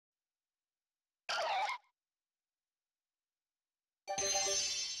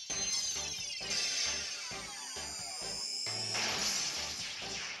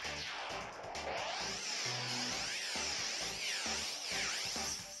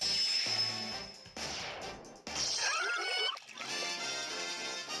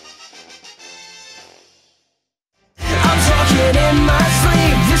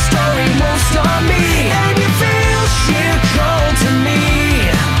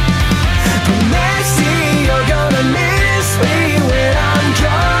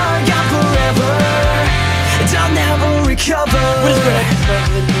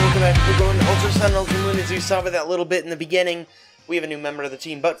saw with that little bit in the beginning, we have a new member of the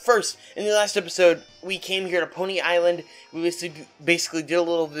team. But first, in the last episode, we came here to Pony Island. We basically did a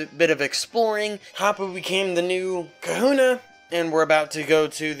little bit of exploring. Hoppa became the new kahuna, and we're about to go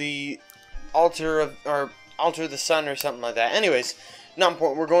to the altar of the sun or something like that. Anyways, not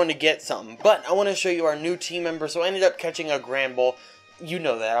important. We're going to get something. But I want to show you our new team member. So I ended up catching a grand bull. You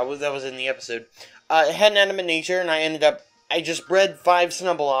know that. That was in the episode. It had an animate nature, and I just bred 5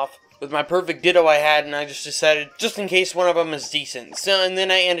 Snubbuloff with my perfect Ditto I had, and I just decided, just in case one of them is decent. So, and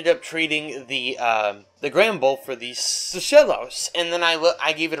then I ended up trading the Grand Bull for the Seychelles, and then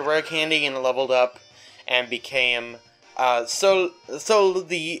I gave it a rare candy, and it leveled up, and became, the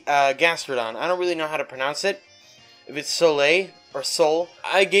Gastrodon. I don't really know how to pronounce it, if it's Soleil or Sol.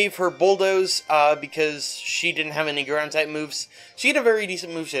 I gave her Bulldoze, because she didn't have any ground-type moves. She had a very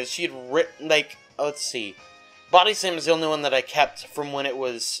decent moveset. She had, let's see. Body Slam is the only one that I kept from when it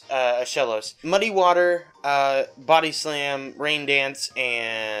was a Shellos. Muddy Water, Body Slam, Rain Dance,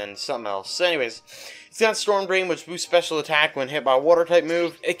 and something else. So anyways, it's got Storm Drain, which boosts special attack when hit by a Water-type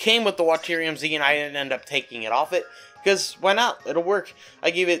move. It came with the Waterium Z, and I didn't end up taking it off it, because why not? It'll work.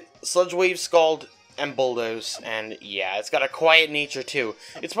 I gave it Sludge Wave, Scald, and Bulldoze, and yeah, it's got a quiet nature too.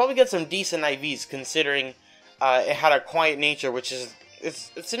 It's probably got some decent IVs, considering it had a quiet nature, which is,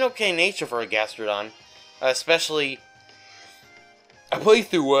 it's an okay nature for a Gastrodon. Especially, I play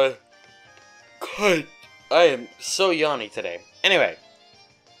through, God, I am so yawny today. Anyway.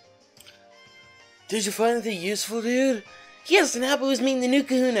 Did you find anything useful, dude? Yes, and Hapu was meeting the new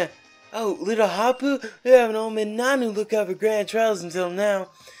kahuna. Oh, little Hapu? We haven't all been Nanu look out for grand trials until now.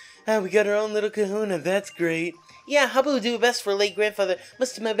 We got our own little kahuna, that's great. Yeah, Hapu would do it best for a late grandfather.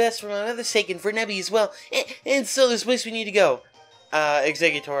 Must do my best for my mother's sake and for Nebby as well. And so there's a place we need to go.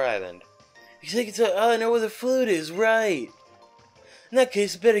 Executor Island. Oh, I know where the flute is, right. In that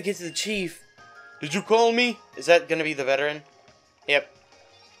case, I better get to the chief. Did you call me? Is that gonna be the veteran? Yep.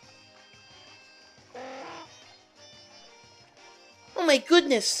 Oh my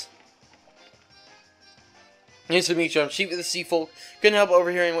goodness! Nice to meet you. I'm Chief of the Sea Folk. Couldn't help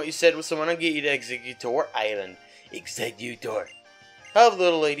overhearing what you said with someone. I'll get you to Executor Island. Executor. Hello,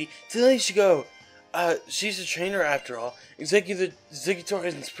 little lady. Today you should go. She's a trainer after all. Executor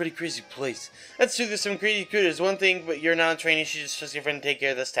Island's a pretty crazy place. That's true, there's some crazy critters. One thing, but you're not a trainer, she just trusts your friend to take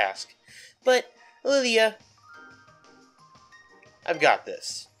care of this task. But, Lilia, I've got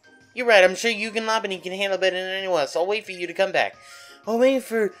this. You're right, I'm sure you can Lobbany can handle better than anyone else. I'll wait for you to come back. I'll wait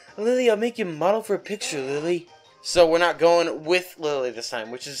for Lily, I'll make you a model for a picture, Lily. So we're not going with Lily this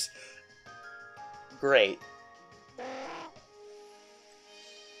time, which is great.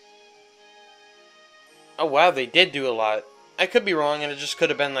 Oh wow, they did do a lot. I could be wrong, and it just could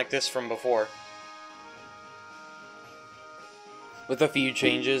have been like this from before. With a few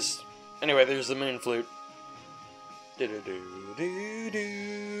changes. Anyway, there's the moon flute.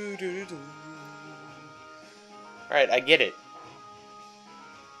 Alright, I get it.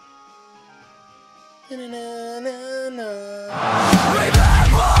 Remember,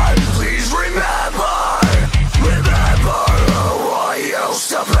 please remember who I used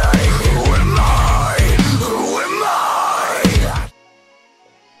to be. Who am I? Who am I?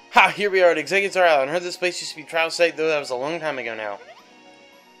 Ha! Here we are at Executor Island. I heard this place used to be a trial site, though that was a long time ago now.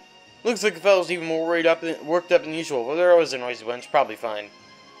 Looks like the fellow's even more worked up than usual. Well, they're always a noisy bunch. Probably fine.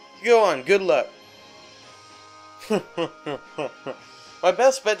 Go on. Good luck. My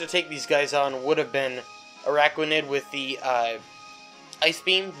best bet to take these guys on would have been Araquanid with the Ice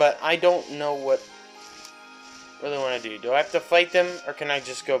Beam, but I don't know what I really want to do. Do I have to fight them, or can I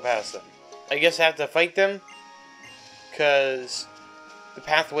just go past them? I guess I have to fight them, because the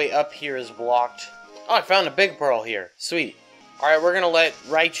pathway up here is blocked. Oh, I found a big pearl here. Sweet. Alright, we're gonna let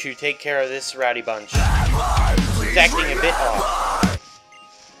Raichu take care of this rowdy bunch. It's acting a bit off.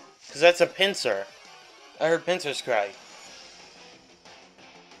 Because that's a pincer. I heard pincers cry.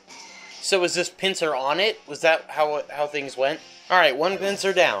 So was this pincer on it? Was that how things went? Alright, one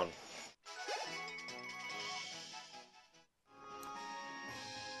pincer down.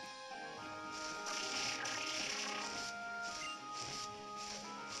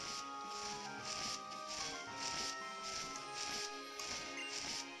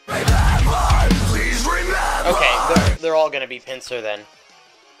 Okay, they're all gonna be pincer then.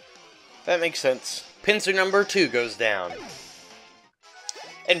 That makes sense. Pincer number 2 goes down.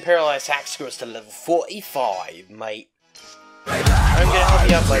 And Paralyzed Hacks goes to level 45, mate. I'm gonna help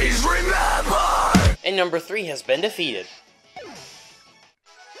you out, buddy. And number 3 has been defeated.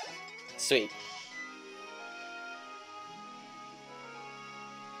 Sweet.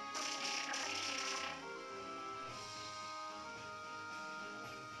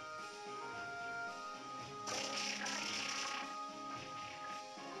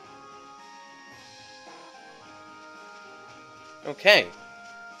 Okay.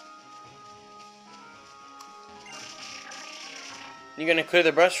 You gonna clear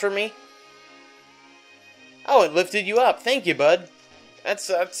the brush for me? Oh, it lifted you up. Thank you, bud.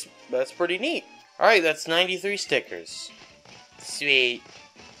 That's pretty neat. Alright, that's 93 stickers. Sweet.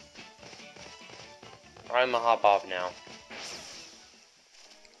 Alright, I'm gonna hop off now.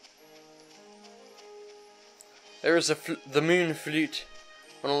 There's the moon flute.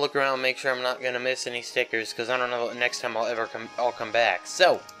 I'm gonna look around and make sure I'm not gonna miss any stickers, because I don't know next time I'll come back.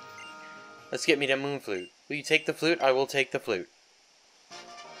 So, let's get me the moon flute. Will you take the flute? I will take the flute.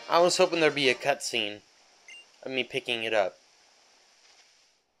 I was hoping there'd be a cutscene of me picking it up.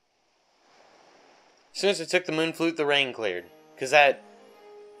 As soon as I took the moon flute, the rain cleared. Because that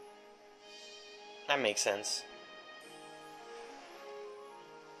makes sense.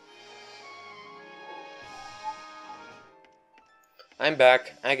 I'm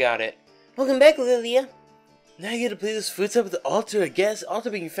back. I got it. Welcome back, Lilia. Now you get to play this flute up at the altar, I guess.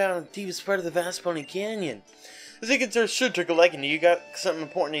 Altar being found on the deepest part of the vast Pony Canyon. I think it should take a liking to you. You got something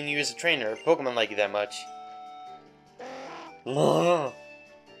important in you as a trainer. Pokemon like you that much. And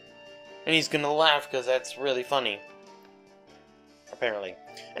he's gonna laugh because that's really funny. Apparently.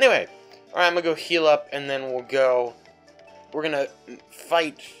 Anyway. Alright, I'm gonna go heal up and then we'll go... We're gonna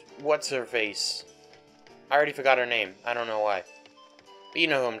fight... What's-her-face? I already forgot her name. I don't know why. But you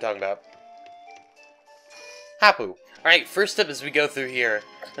know who I'm talking about. Hapu. Alright, first up as we go through here,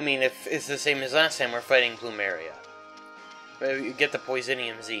 I mean, if it's the same as last time, we're fighting Plumeria. You get the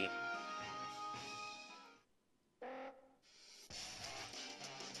Poisonium Z.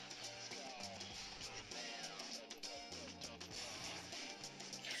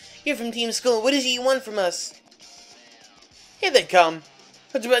 You're from Team Skull. What is it you want from us? Here they come.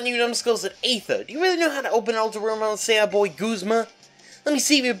 What about you numbskulls at Aether? Do you really know how to open an altar room and say our boy Guzma? Let me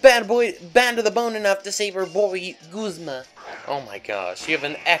see if you're bad to the bone enough to save our boy Guzma. Oh my gosh, you have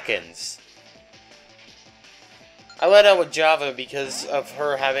an Ekans. I let out with Java because of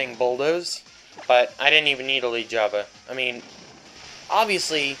her having bulldoze, but I didn't even need to lead Java. I mean,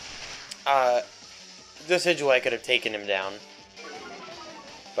 obviously, Decidueye could have taken him down.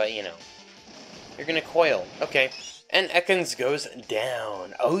 But, you know. You're gonna coil. Okay. And Ekans goes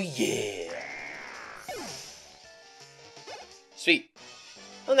down. Oh, yeah. Sweet.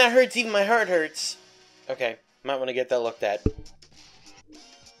 Oh, that hurts. Even my heart hurts. Okay. Might want to get that looked at.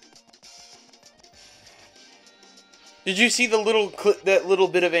 Did you see the that little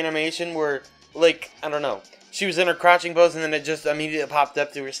bit of animation where, like, I don't know. She was in her crouching pose and then it just immediately popped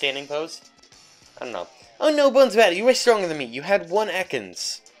up to her standing pose? I don't know. Oh no, Bones Battle, you were stronger than me. You had one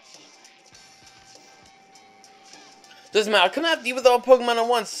Ekans. Doesn't matter. I'll come after you with all Pokemon at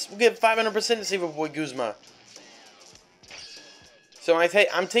once. We'll get 500% to save our boy Guzma. So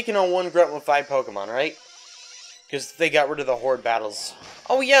I'm taking on one grunt with 5 Pokemon, right? Because they got rid of the Horde battles.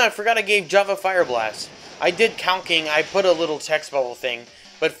 Oh yeah, I forgot I gave Java Fire Blast. I did Calking. I put a little text bubble thing.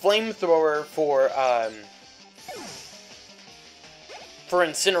 But Flamethrower for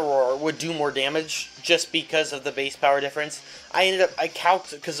Incineroar would do more damage just because of the base power difference. I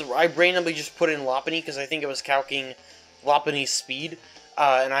calced, because I randomly just put in Lopunny because I think it was calking Lopunny's speed,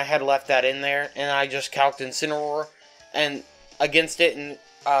 and I had left that in there, and I just calced Incineroar and against it, and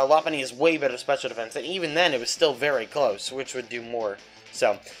Lopunny is way better special defense, and even then it was still very close, which would do more.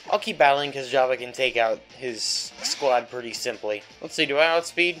 So, I'll keep battling because Java can take out his squad pretty simply. Let's see, do I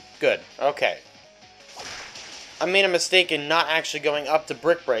outspeed? Good. Okay. I made a mistake in not actually going up to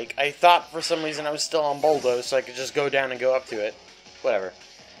Brick Break. I thought for some reason I was still on Bulldoze, so I could just go down and go up to it. Whatever.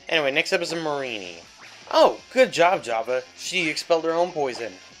 Anyway, next up is a Marini. Oh, good job, Java. She expelled her own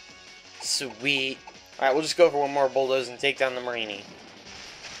poison. Sweet. Alright, we'll just go for one more Bulldoze and take down the Marini.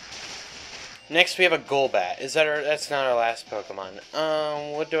 Next we have a Golbat. That's not our last Pokemon.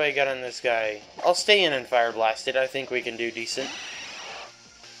 What do I got on this guy? I'll stay in and Fire Blast it. I think we can do decent.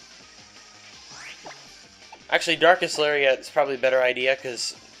 Actually, Darkest Lariat is probably a better idea,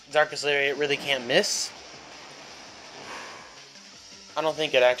 because Darkest Lariat really can't miss. I don't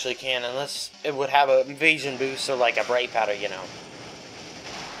think it actually can, unless it would have an Invasion boost or like a Bright Powder, you know.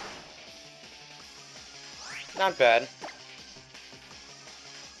 Not bad.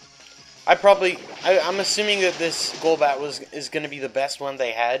 I'm assuming that this Golbat is going to be the best one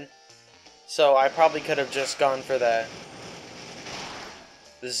they had. So I probably could have just gone for the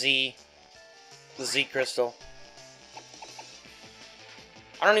Z Crystal.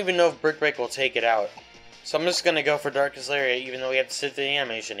 I don't even know if Brick Break will take it out. So I'm just going to go for Darkest Lariat, even though we have to sit through the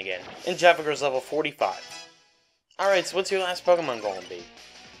animation again. And Java grows level 45. Alright, so what's your last Pokemon going to be?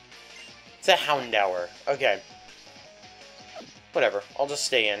 It's a Houndour. Okay. Whatever, I'll just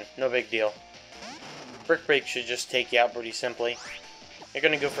stay in. No big deal. Brick Break should just take you out pretty simply. You're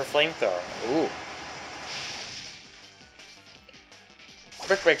gonna go for Flamethrower. Ooh.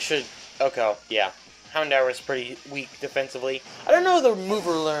 Brick Break should... Okay, yeah. Houndour is pretty weak defensively. I don't know who the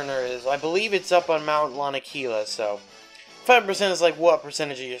Mover Learner is. I believe it's up on Mount Lanakila, so... 5% is like what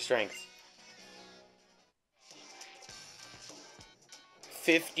percentage of your strength?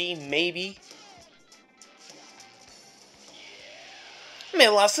 50, maybe?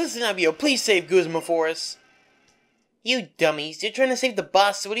 Man, Lost, listen up, yo. Please save Guzma for us. You dummies. You're trying to save the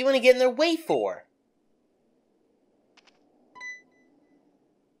boss, so what do you want to get in their way for?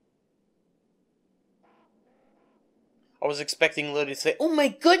 I was expecting Lily to say, "Oh my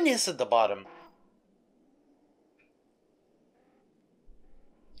goodness," at the bottom.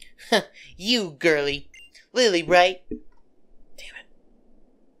 You, girly. Lily, right? Damn it.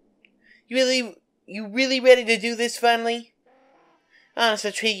 You really ready to do this finally? Honest,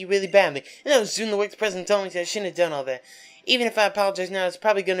 I treated you really badly. And that was soon the work's president told me that I shouldn't have done all that. Even if I apologize now, it's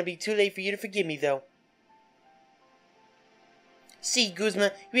probably going to be too late for you to forgive me, though. See,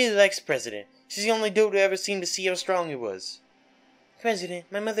 Guzma really likes the president. She's the only dude who ever seemed to see how strong he was. President,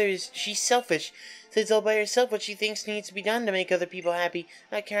 my mother she's selfish. Says all by herself what she thinks needs to be done to make other people happy,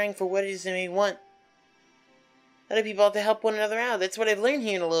 not caring for what it is they may want. Other people have to help one another out. That's what I've learned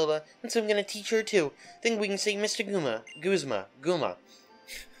here in Alola. And so I'm going to teach her too. Think we can say Mr. Guma.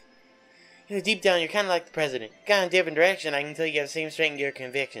 You know, deep down, you're kind of like the president. Gone in a different direction, I can tell you have the same strength in your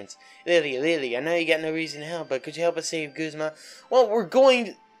convictions. Lily, I know you got no reason to help, but could you help us save Guzma? Well, we're going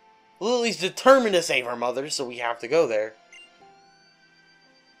to... Lily's determined to save her mother, so we have to go there.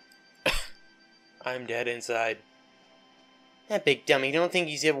 I'm dead inside. That big dummy, don't think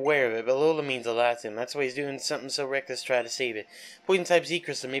he's aware of it, but Lola means a lot to him. That's why he's doing something so reckless to try to save it. Poison type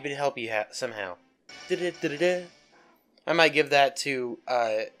Z-Crystal, maybe to help you somehow. I might give that to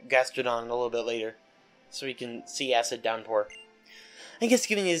Gastrodon a little bit later, so we can see Acid Downpour. I guess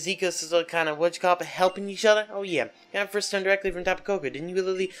giving you Z-Crystal is kind of what you call it, helping each other? Oh yeah, got it first time directly from Tapu Koko, didn't you,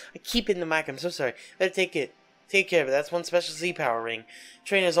 Lily? I keep it in the mic, I'm so sorry. Better take care of it. That's one special Z-Power ring.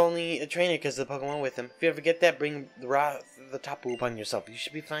 Trainer's only a trainer because of the Pokemon with him. If you ever get that, bring the Tapu upon yourself. You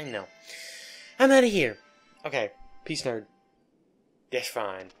should be fine now. I'm out of here. Okay, peace, nerd. That's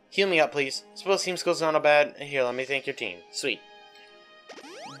fine. Heal me up, please. Suppose team skill's not bad. Here, let me thank your team. Sweet.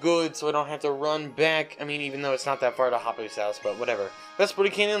 Good, so I don't have to run back. I mean, even though it's not that far to Hapu's house, but whatever.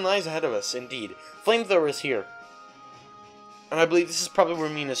 Vesperity Canyon lies ahead of us, indeed. Flamethrower is here. And I believe this is probably where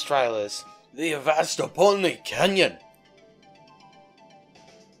Mina's trial is. The vast PONI Canyon.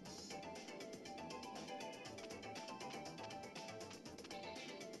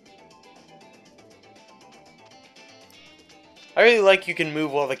 I really like you can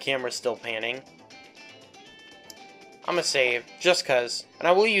move while the camera's still panning. I'm gonna save, just cuz. And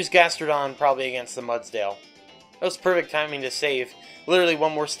I will use Gastrodon probably against the Mudsdale. That was perfect timing to save. Literally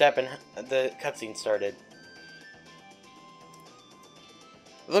one more step and the cutscene started.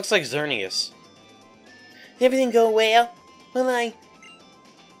 It looks like Xerneas. Did everything go well? Well,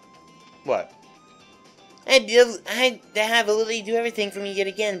 What? I had to have Lily do everything for me yet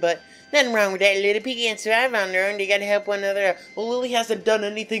again, but nothing wrong with that. Little pig and survive on their own. They gotta help one another out. Well, Lily hasn't done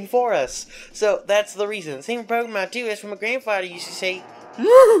anything for us, so that's the reason. Same Pokemon too, as my grandfather used to say.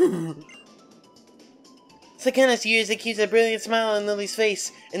 It's the kind of years that keeps a brilliant smile on Lily's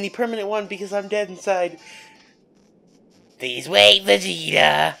face, and the permanent one because I'm dead inside. Please wait,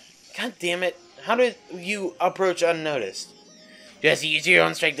 Vegeta. God damn it! How did you approach unnoticed? Just use your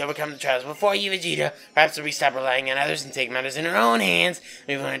own strength to overcome the trials before you, Vegeta. Perhaps if we stop relying on others and take matters in our own hands. If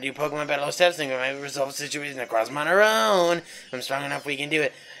we want to do Pokemon battle steps, then we might resolve situations across them on our own. I'm strong enough, we can do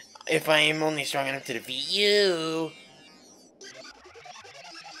it. If I am only strong enough to defeat you.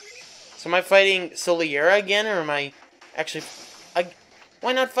 So am I fighting Soliera again, or am I actually...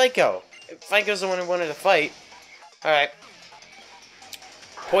 why not Fico? Fico's the one who wanted to fight. Alright.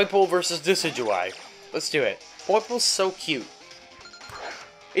 Poipole versus Decidueye. Let's do it. Poipole's so cute.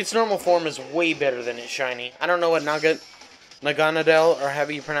 Its normal form is way better than its shiny. I don't know what Naganadel, or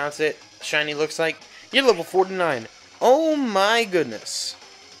however you pronounce it, shiny looks like. You're level 49. Oh my goodness.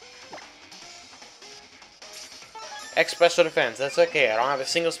 X special defense. That's okay. I don't have a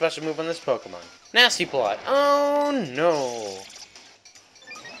single special move on this Pokemon. Nasty Plot. Oh no.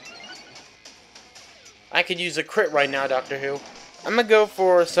 I could use a crit right now, Doctor Who. I'm gonna go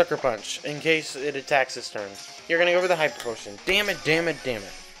for Sucker Punch in case it attacks this turn. You're gonna go for the Hyper Potion. Damn it, damn it, damn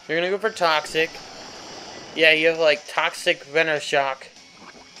it. You're gonna go for Toxic. Yeah, you have like Toxic Venoshock.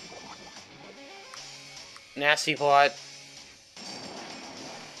 Nasty Plot.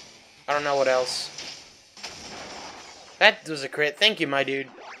 I don't know what else. That was a crit. Thank you, my dude.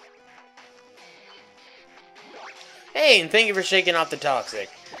 Hey, and thank you for shaking off the toxic.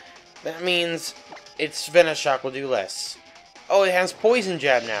 That means its Venoshock will do less. Oh, it has Poison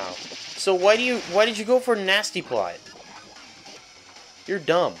Jab now. So why did you go for Nasty Plot? You're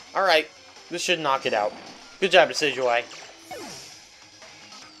dumb. Alright, this should knock it out. Good job, Decidueye.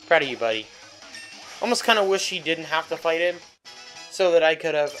 Proud of you, buddy. Almost kind of wish he didn't have to fight him, so that I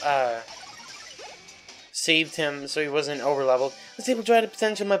could have, saved him so he wasn't over-leveled. I was able to try to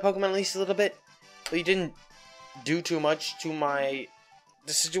potential my Pokemon at least a little bit, but you didn't do too much to my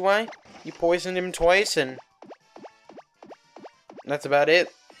Decidueye. You poisoned him twice, and that's about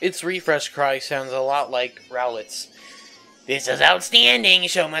it. Its refresh cry sounds a lot like Rowlet's. This is outstanding! You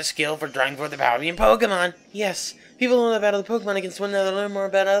show much skill for drawing forth the power of your Pokemon. Yes, people know about the Pokemon against one another learn more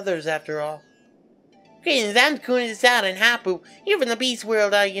about others, after all. Greetings, I'm Kunisada and Hapu. You're from the Beast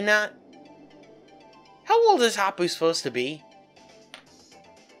World, are you not? How old is Hapu supposed to be?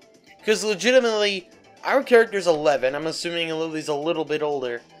 Because legitimately, our character's 11. I'm assuming Lily's a little bit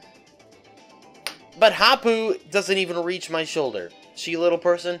older. But Hapu doesn't even reach my shoulder. She a little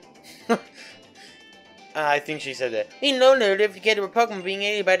person? I think she said that. We know that if you get a Pokemon being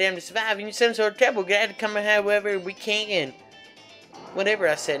aided by them to survive, and you some sort of trouble, we gotta come however we can. Whatever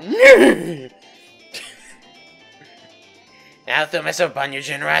I said. I'll throw myself upon your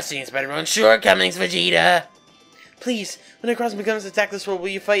generosity in spite of your own shortcomings, Vegeta. Please, when Necrozma becomes attack this world, will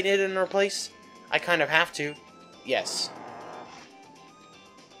you fight it in our place? I kind of have to. Yes.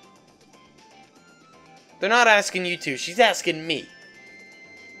 They're not asking you to. She's asking me.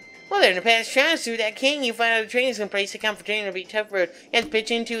 Well, there in the past tries to that king, you find out the training's in place. The come for training will be a tough road. You have to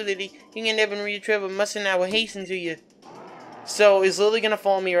pitch into Lily. You can end up in real trouble. Mustn't I will hasten to you. So, is Lily gonna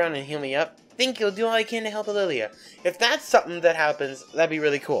follow me around and heal me up? I think you'll do all I can to help Lilia. If that's something that happens, that'd be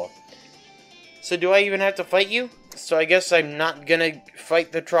really cool. So, do I even have to fight you? So, I guess I'm not gonna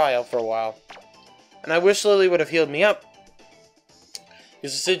fight the trial for a while. And I wish Lily would have healed me up.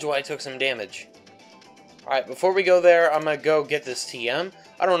 Because the Decidueye took some damage. Alright, before we go there, I'm gonna go get this TM.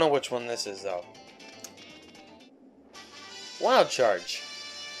 I don't know which one this is, though. Wild Charge.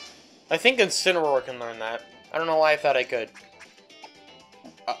 I think Incineroar can learn that. I don't know why I thought I could.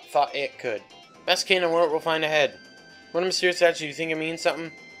 Thought it could. Best king in the world we'll find ahead. What a mysterious statue. You think it means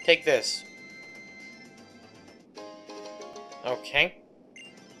something? Take this. Okay.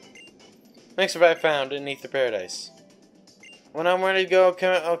 Next what I found in Aether Paradise. When I'm ready to go,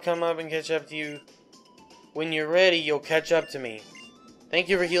 I'll come up and catch up to you. When you're ready, you'll catch up to me. Thank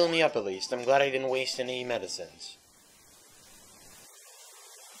you for healing me up at least. I'm glad I didn't waste any medicines.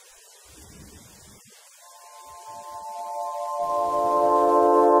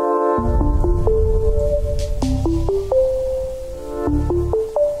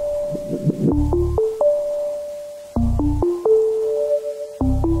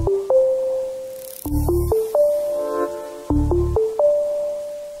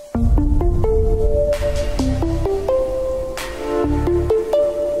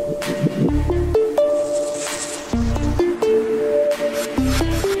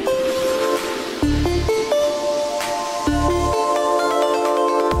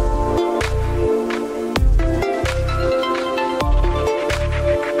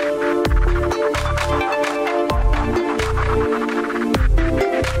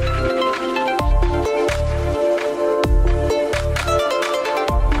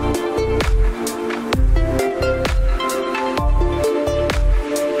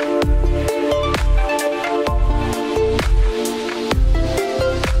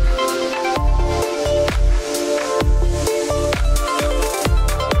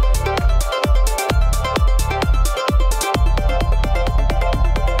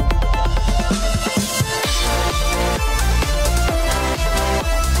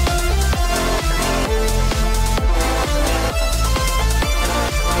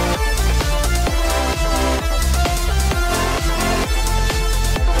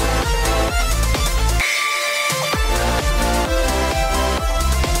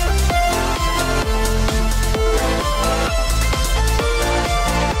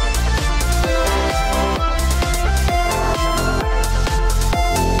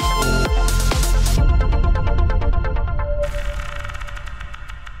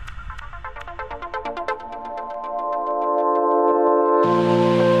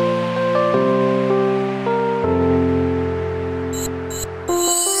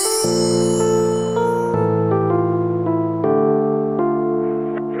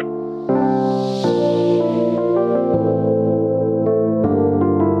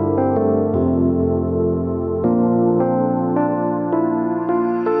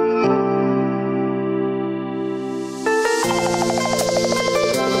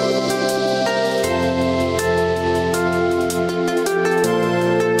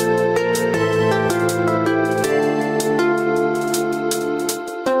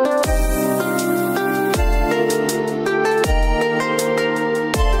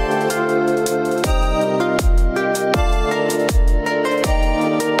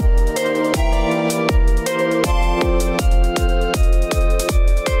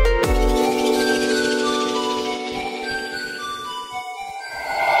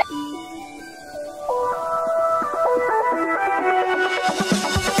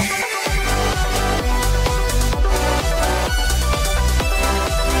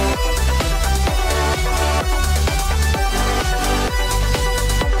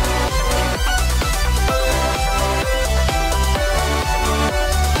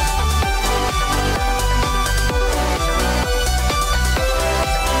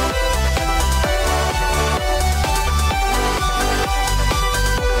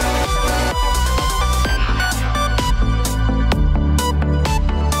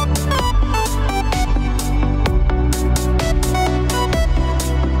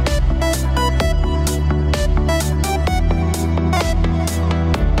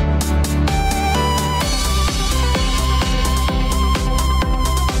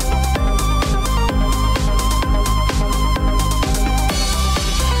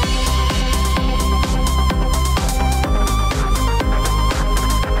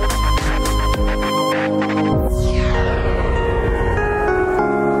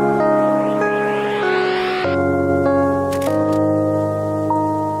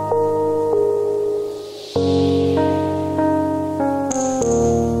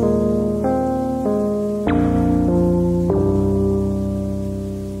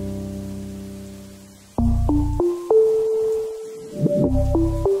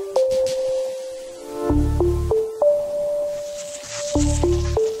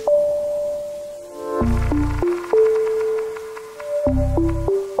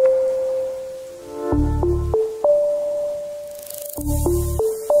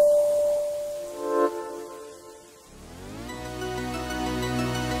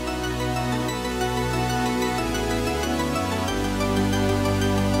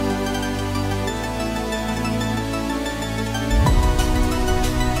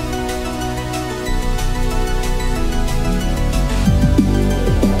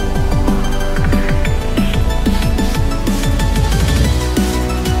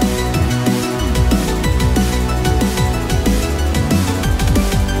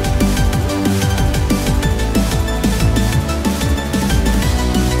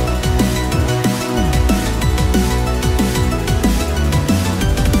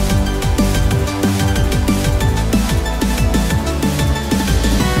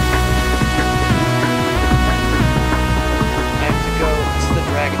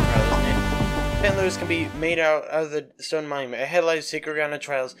 Antlers can be made out of the stone monument. A head lies sacred ground of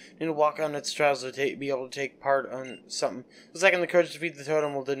trials. You need to walk on its trials to be able to take part on something. Who's lacking the courage to defeat the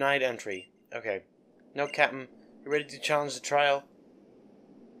totem will denied entry. Okay. No, Captain. You ready to challenge the trial?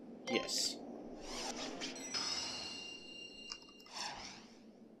 Yes.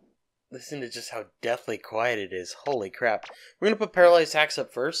 Listen to just how deathly quiet it is. Holy crap. We're going to put Paralyzed Hacks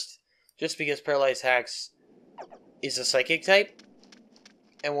up first. Just because Paralyzed Hacks is a psychic type.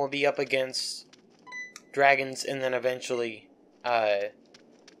 And will be up against dragons and then eventually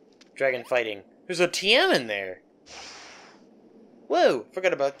dragon fighting. There's a TM in there. Whoa,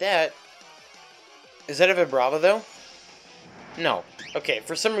 forgot about that. Is that a Vibrava though? No. Okay,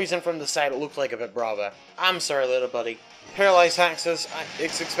 for some reason from the side it looked like a Vibrava. I'm sorry, little buddy. Paralyzed Hacks says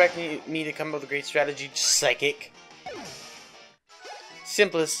it's expecting me to come up with a great strategy. Just psychic.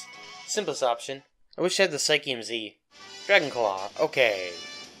 Simplest option. I wish I had the Psychium Z. Dragon Claw. Okay.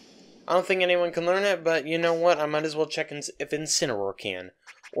 I don't think anyone can learn it, but you know what? I might as well check if Incineroar can.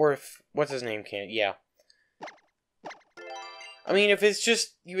 Or if what's his name can. Yeah. I mean, if it's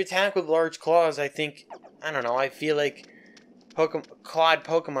just you attack with large claws, I think, I don't know, I feel like clawed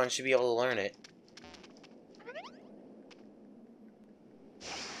Pokemon should be able to learn it.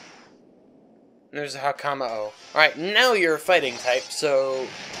 There's a Hakama-O. Alright, now you're a fighting type, so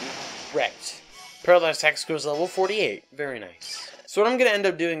wrecked. Paralyzed Hacks goes level 48. Very nice. So what I'm going to end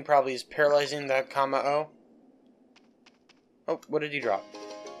up doing probably is paralyzing the Hakama-O. Oh, what did he drop?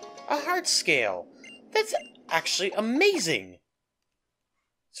 A heart scale. That's actually amazing.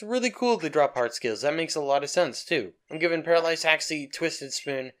 It's really cool to drop heart scales. That makes a lot of sense, too. I'm giving Paralyzed Hacks the Twisted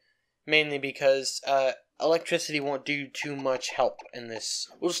Spoon, mainly because, electricity won't do too much help in this.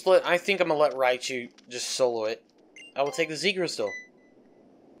 I think I'm gonna let Raichu just solo it. I will take the Z Crystal.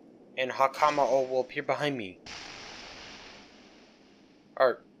 And Hakama-O will appear behind me.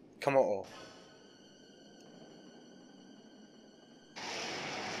 Or, Kamo-O.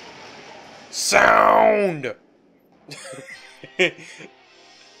 Sound!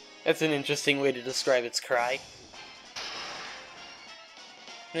 That's an interesting way to describe its cry.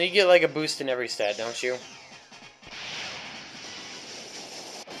 Now you get like a boost in every stat, don't you?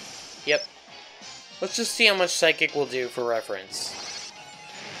 Yep. Let's just see how much Psychic will do for reference.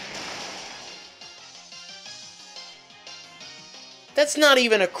 That's not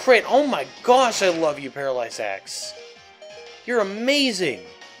even a crit! Oh my gosh, I love you, Paralyzed Hacks. You're amazing!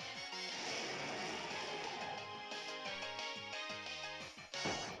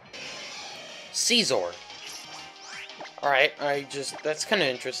 Caesar. Alright, that's kind of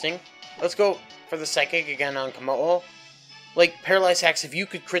interesting. Let's go for the Psychic again on Kamo-O. Like, Paralyzed Hacks, if you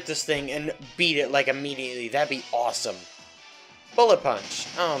could crit this thing and beat it, like, immediately, that'd be awesome. Bullet Punch.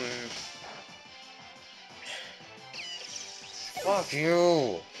 Fuck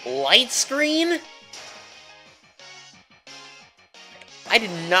you. Light Screen? I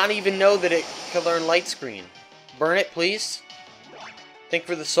did not even know that it could learn Light Screen. Burn it, please. Think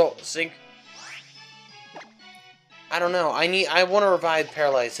for the soul. Sink. I don't know. I want to revive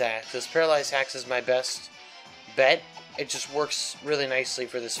Paralyzed Hacks, because Paralyzed Hacks is my best bet. It just works really nicely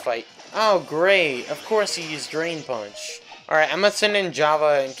for this fight. Oh, great. Of course he used Drain Punch. Alright, I'm gonna send in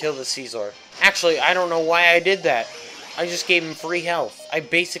Java and kill the Caesar. Actually, I don't know why I did that. I just gave him free health. I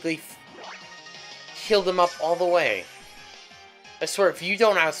basically healed him up all the way. I swear, if you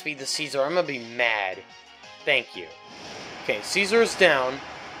don't outspeed the Caesar, I'm gonna be mad. Thank you. Okay, Caesar's down.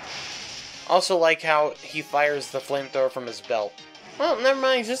 Also like how he fires the flamethrower from his belt. Well, never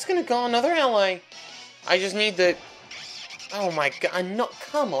mind. He's just gonna call another ally. I just need the... Oh my god. No,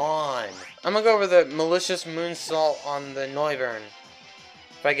 come on. I'm gonna go over the Malicious Moonsault on the Noivern.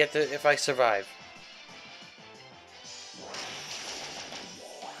 If I survive.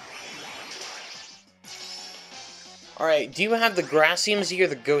 Alright, do you have the Grassium Z or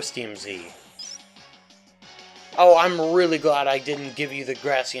the Ghostium Z? Oh, I'm really glad I didn't give you the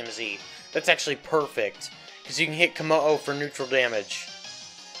Grassium Z. That's actually perfect, because you can hit Kamo-O for neutral damage.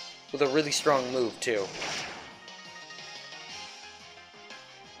 With a really strong move, too.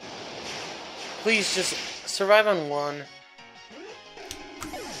 Please just survive on one.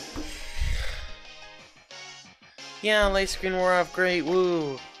 Yeah, light screen wore off, great,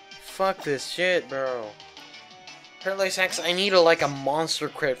 woo. Fuck this shit, bro. Paralyzed Hacks, I need a monster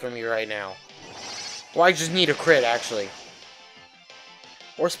crit from you right now. Well, I just need a crit, actually.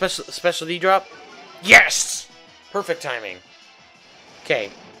 Or specialty drop. Yes! Perfect timing.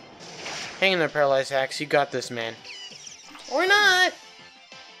 Okay. Hang in there, Paralyzed Hacks. You got this, man. Or not!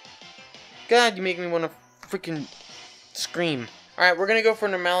 God, you make me want to freaking scream. Alright, we're gonna go for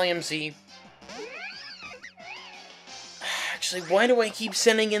Normalium Z. Actually, why do I keep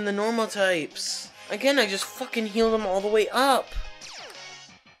sending in the normal types? Again, I just fucking healed them all the way up.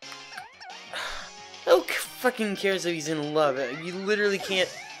 Who fucking cares if he's in love? You literally can't...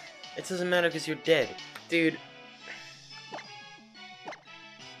 It doesn't matter because you're dead. Dude.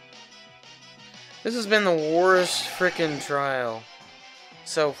 This has been the worst frickin' trial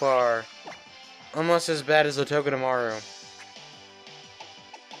so far. Almost as bad as the Togedemaru.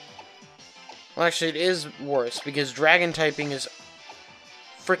 Well, actually, it is worse because dragon typing is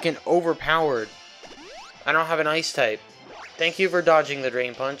frickin' overpowered. I don't have an ice type. Thank you for dodging the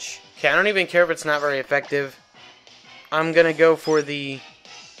Drain Punch. Okay, I don't even care if it's not very effective. I'm gonna go for the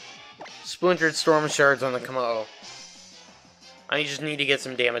Splintered Storm Shards on the Komodo. I just need to get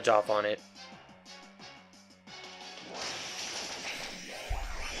some damage off on it.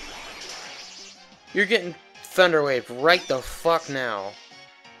 You're getting Thunder Wave right the fuck now.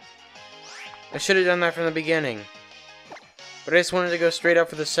 I should have done that from the beginning. But I just wanted to go straight up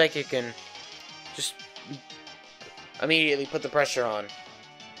for the Psychic and just immediately put the pressure on.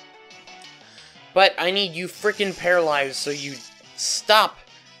 But I need you freaking paralyzed so you stop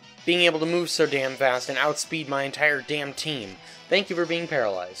being able to move so damn fast and outspeed my entire damn team. Thank you for being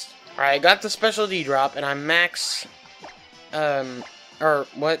paralyzed. Alright, I got the special D drop and I'm max... I'm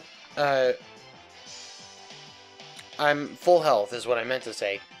full health is what I meant to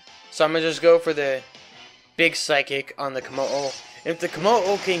say. So I'm gonna just go for the big Psychic on the Komodo. If the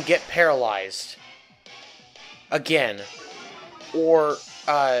Komodo can get paralyzed again, or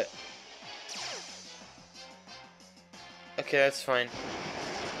okay, that's fine.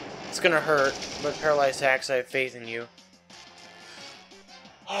 It's gonna hurt, but Paralyzed Hacks, I have faith in you.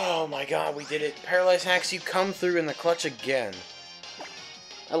 Oh my god, we did it. Paralyzed Hacks, you come through in the clutch again.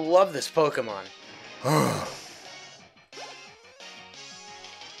 I love this Pokemon.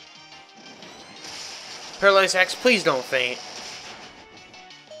 Paralyzed Hacks, please don't faint.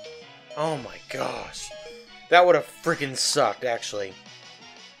 Oh my gosh. That would have freaking sucked, actually.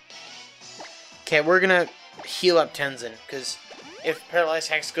 Okay, we're gonna heal up Tenzin, because if Paralyzed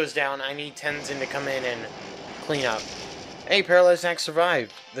Hacks goes down, I need Tenzin to come in and clean up. Hey, Paralyzed Hacks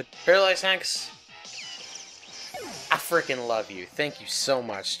survived. The Paralyzed Hacks... I freaking love you. Thank you so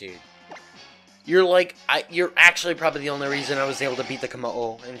much, dude. You're like... you're actually probably the only reason I was able to beat the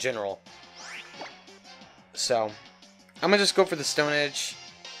Komodo in general. So, I'm gonna just go for the Stone Edge.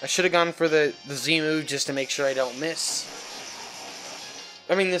 I should have gone for the Z move just to make sure I don't miss.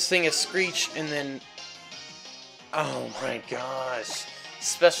 I mean, this thing is Screech, and then... Oh my gosh.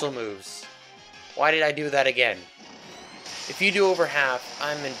 Special moves. Why did I do that again? If you do over half,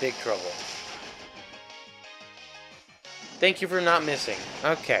 I'm in big trouble. Thank you for not missing.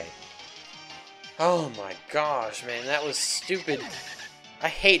 Okay. Oh my gosh, man, that was stupid. I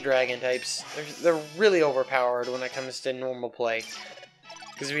hate dragon types. They're really overpowered when it comes to normal play.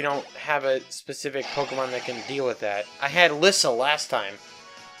 Because we don't have a specific Pokemon that can deal with that. I had Lissa last time.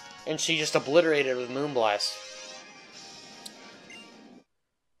 And she just obliterated with Moonblast.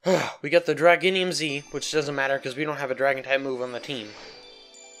 We got the Dragonium Z, which doesn't matter because we don't have a Dragon type move on the team.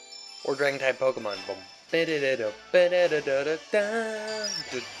 Or Dragon type Pokemon.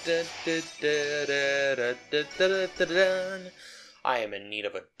 I am in need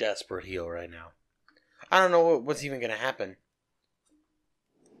of a desperate heal right now. I don't know what's even going to happen.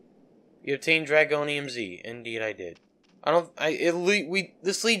 You obtained Dragonium Z. Indeed I did.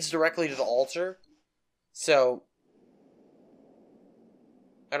 This leads directly to the altar. So,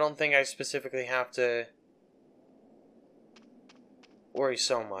 I don't think I specifically have to worry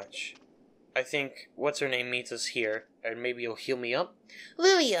so much. I think what's-her-name meets us here, and maybe you'll heal me up.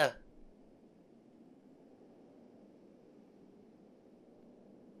 Lilia!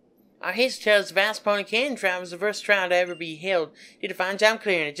 Our history tells the vast Pony Canyon trial was the first trial to ever be held. Did a fine job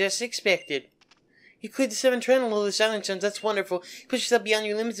clearing it, just expected. You cleared the 7 Trent and all the Silent Stones, that's wonderful. Push yourself beyond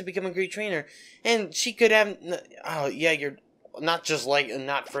your limits and become a great trainer. And she could have... Oh, yeah, you're not just like...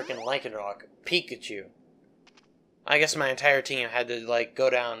 Not freaking Lycanroc. Pikachu. I guess my entire team had to, like, go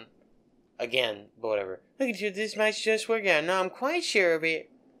down again, but whatever. Look at you, this might just work out. No, I'm quite sure of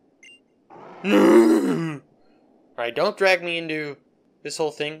it. Alright, don't drag me into this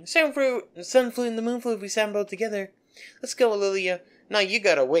whole thing. Sun flew and the moon flew if we sat both together. Let's go, Lilia. Now you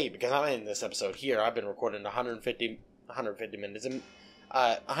gotta wait, because I'm in this episode here. I've been recording 150 minutes,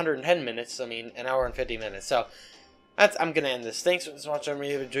 110 minutes, I mean, an hour and 50 minutes. So, I'm gonna end this. Thanks for watching. I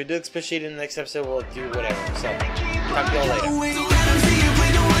really enjoyed it. Appreciate it. In the next episode, we'll do whatever. So, talk to y'all later.